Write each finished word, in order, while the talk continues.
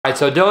Alright,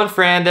 so Dylan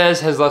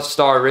Ferrandis has left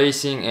Star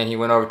Racing and he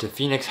went over to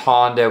Phoenix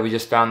Honda. We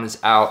just found this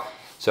out.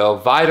 So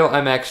Vital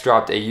MX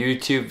dropped a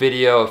YouTube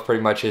video of pretty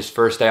much his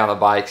first day on the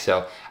bike.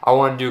 So I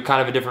want to do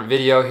kind of a different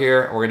video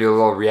here. We're going to do a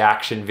little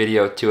reaction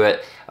video to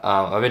it.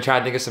 I've been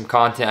trying to think of some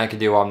content I can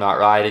do while I'm not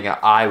riding.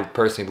 I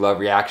personally love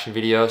reaction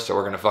videos, so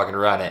we're going to fucking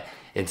run it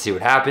and see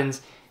what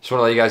happens. Just want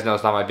to let you guys know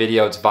it's not my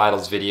video, it's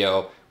Vital's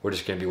video. We're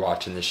just going to be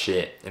watching this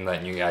shit and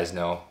letting you guys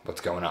know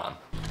what's going on.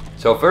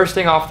 So first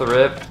thing off the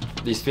rip,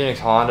 these Phoenix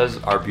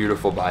Hondas are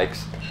beautiful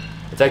bikes.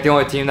 It's like the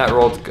only team that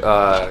rolled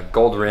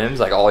gold rims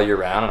like all year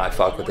round, and I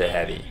fuck with it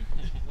heavy.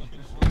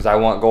 Because I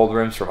want gold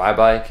rims for my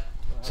bike,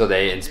 so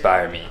they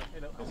inspire me.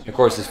 Of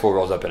course, this fool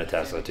rolls up in a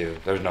Tesla too.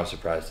 There's no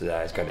surprise to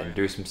that. He's got to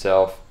introduce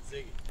himself.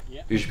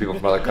 Usually people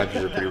from other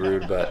countries are pretty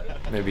rude, but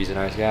maybe he's a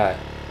nice guy.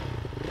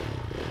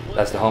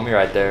 That's the homie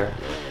right there.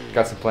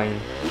 Got some plain.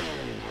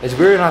 It's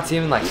weird not seeing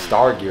him in like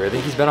Star gear. I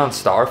think he's been on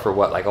Star for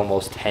what, like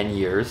almost 10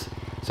 years.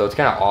 So it's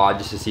kind of odd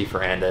just to see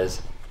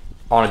Ferrandis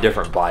on a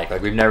different bike.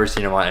 Like we've never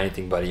seen him on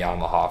anything but a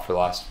Yamaha for the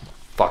last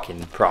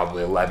fucking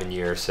probably 11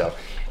 years. So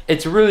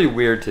it's really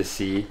weird to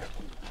see.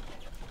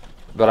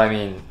 But I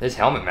mean, his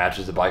helmet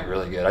matches the bike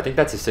really good. I think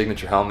that's a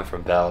signature helmet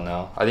from Bell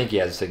now. I think he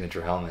has a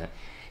signature helmet.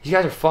 These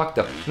guys are fucked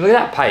up. Look at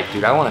that pipe,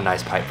 dude. I want a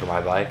nice pipe for my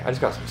bike. I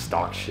just got some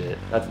stock shit.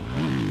 That's...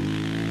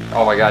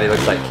 Oh my god, he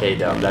looks like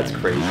K-Dub. That's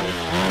crazy.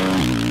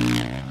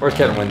 Where's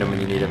Kevin Windham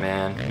when you need him,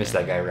 man? Miss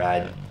that guy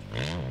ride.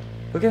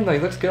 Look at him though, he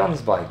looks good on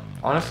this bike.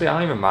 Honestly, I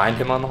don't even mind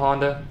him on the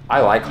Honda.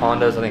 I like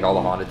Hondas. I think all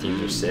the Honda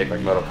teams are sick,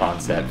 like Moto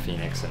Concept,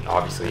 Phoenix, and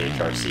obviously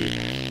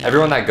HRC.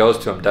 Everyone that goes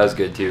to him does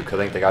good too, because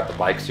I think they got the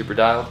bike super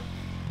dialed.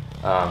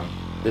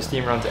 This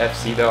team runs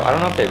FC though. I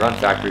don't know if they run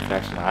factory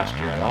connection last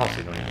year. I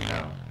honestly don't even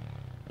know.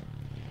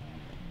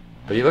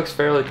 But he looks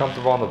fairly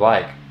comfortable on the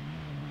bike.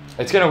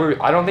 It's gonna weird.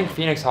 I don't think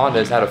Phoenix Honda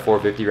has had a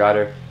 450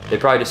 rider. They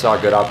probably just saw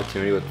a good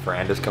opportunity with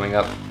Ferrandis coming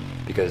up,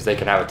 because they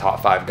can have a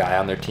top 5 guy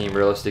on their team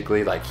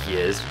realistically, like he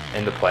is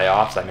in the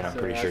playoffs. I mean, I'm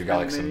pretty sure he got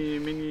like some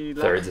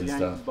thirds and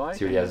stuff.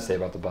 See what he has to say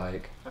about the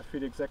bike. I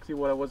feel exactly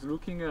what I was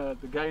looking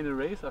at the guy in the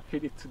race. I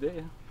feel it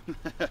today.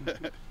 I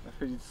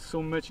feel it's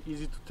so much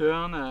easy to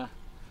turn.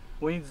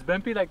 When it's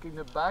bumpy, like in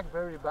the back,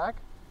 very back,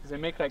 they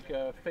make like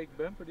a fake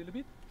bump a little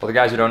bit. Well, the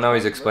guys who don't know,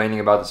 he's explaining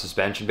about the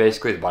suspension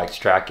basically. The bike's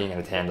tracking and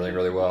it's handling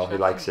really well. He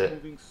likes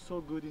it.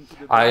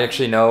 I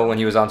actually know when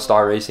he was on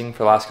Star Racing for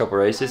the last couple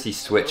races, he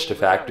switched to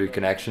factory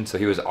connection, so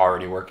he was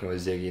already working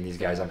with Ziggy and these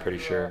guys, I'm pretty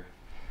sure.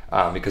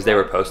 Because they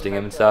were posting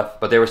him and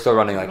stuff, but they were still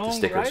running like the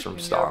stickers from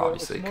Star,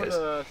 obviously,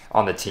 because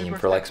on the team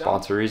for like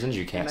sponsor reasons,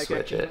 you can't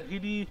switch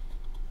it.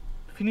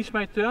 Finish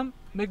my turn,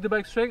 make the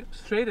bike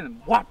straight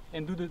and whap,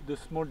 and do the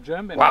small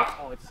jump. And whap.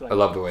 Oh, it's like I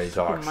love the way he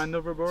talks.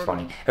 It's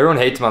funny. Everyone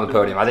hates him on the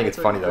podium. I think it's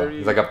funny though.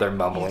 He's like up there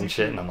mumbling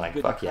shit, and I'm like,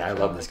 fuck yeah, I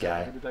love this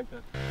guy.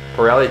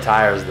 Pirelli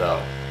tires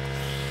though.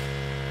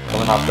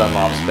 Coming off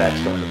Dunlop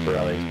specs, going to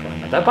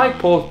Pirelli. That bike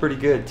pulls pretty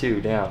good too.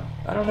 Damn.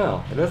 I don't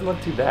know. It doesn't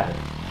look too bad.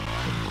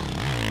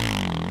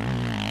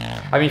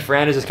 I mean,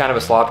 Ferrandis is kind of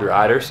a sloppy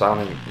rider, so I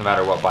don't think no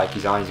matter what bike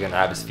he's on, he's gonna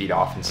have his feet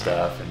off and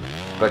stuff.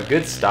 But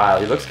good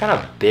style. He looks kind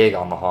of big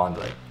on the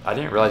Honda. Like, I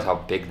didn't realize how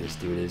big this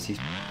dude is.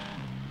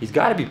 He's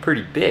got to be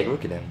pretty big.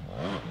 Look at him.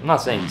 I'm not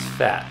saying he's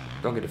fat.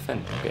 Don't get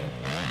offended. Okay,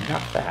 he's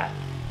not fat.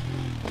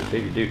 He's a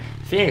bigger dude.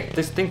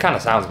 This thing kind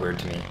of sounds weird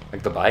to me.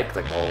 Like the bike,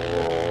 like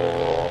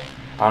oh.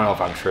 I don't know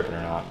if I'm tripping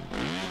or not.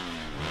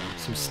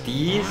 Some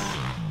stees.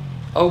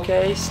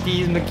 Okay,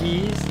 stees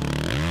McGee's.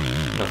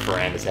 No,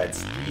 Ferrandis had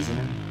stees in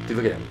him. Dude,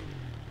 look at him.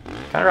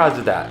 Kind of rides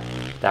with that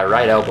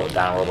right elbow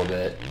down a little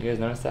bit. You guys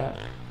notice that?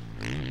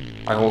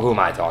 I mean, well, who am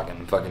I talking?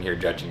 I'm fucking here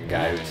judging a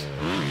guy who's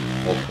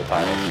multiple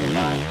titles. You're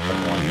not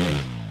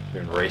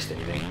even raced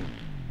anything.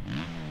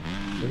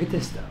 Look at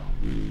this though.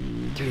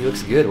 Dude, he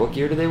looks good. What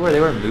gear do they wear? They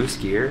wear moose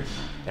gear.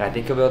 And I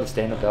think he'll be able to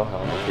stand the Bell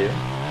helmet too.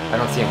 I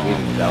don't see him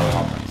leaving the Bell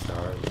helmet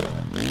Star.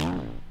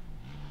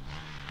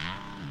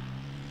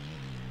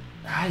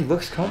 Ah, he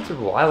looks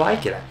comfortable. I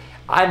like it.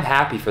 I'm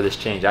happy for this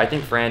change. I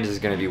think Ferrandis is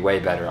going to be way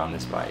better on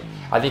this bike.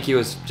 I think he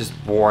was just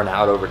worn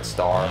out over at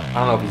Star. I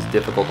don't know if he's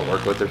difficult to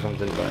work with or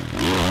something, but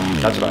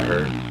that's what I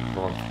heard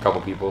from a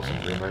couple people,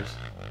 some rumors.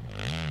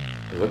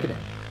 Hey, look at him.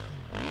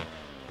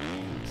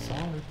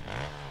 Solid.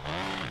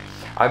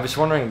 I was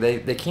wondering,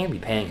 they can't be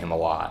paying him a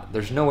lot.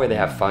 There's no way they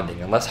have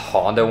funding, unless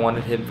Honda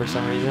wanted him for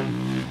some reason.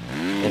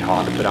 And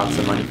Honda put out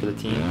some money for the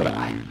team, but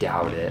I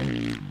doubt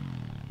it.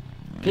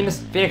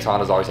 Phoenix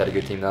Honda's always had a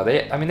good team though.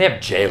 I mean, they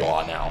have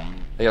J-Law now.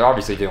 They're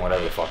obviously doing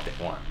whatever the fuck they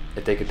want.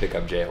 If they could pick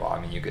up J-Law,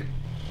 I mean, you could,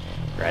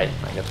 right?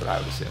 Like, that's what I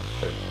would assume.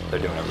 They're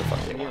doing whatever the fuck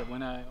they want.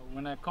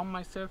 When I calm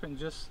myself and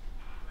just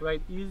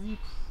ride easy,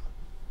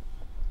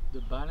 the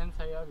balance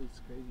I have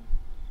is crazy.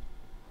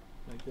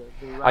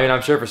 Like I mean,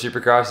 I'm sure for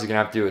Supercross, he's going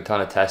to have to do a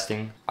ton of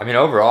testing. I mean,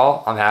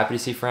 overall, I'm happy to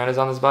see Ferrandis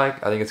on this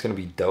bike. I think it's going to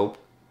be dope.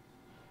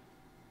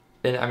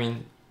 And, I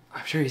mean,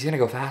 I'm sure he's going to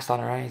go fast on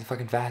it, right? He's a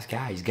fucking fast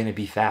guy. He's going to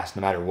be fast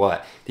no matter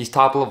what. These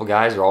top-level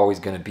guys are always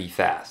going to be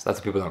fast. That's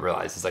what people don't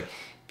realize. It's like,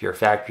 if you're a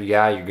factory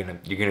guy, you're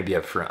gonna be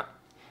up front.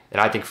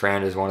 And I think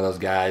Ferrandis is one of those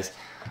guys.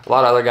 A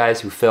lot of other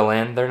guys who fill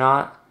in, they're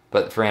not.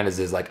 But Ferrandis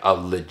is like a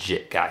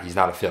legit guy. He's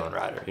not a fill-in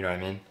rider. You know what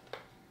I mean?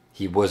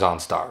 He was on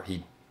Star.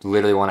 He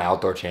literally won an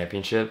outdoor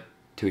championship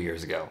 2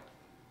 years ago.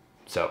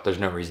 So there's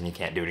no reason he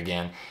can't do it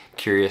again.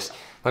 Curious.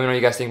 Let me know what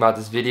you guys think about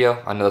this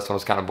video. I know this one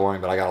was kind of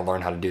boring, but I got to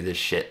learn how to do this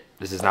shit.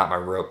 This is not my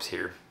ropes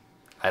here.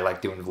 I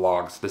like doing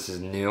vlogs. This is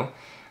new.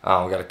 We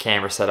got a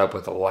camera set up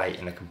with a light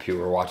and a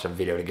computer. We're watching a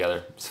video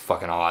together. It's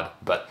fucking odd.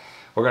 But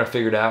we're going to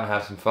figure it out and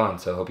have some fun.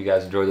 So I hope you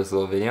guys enjoyed this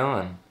little video,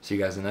 and see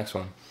you guys in the next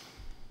one.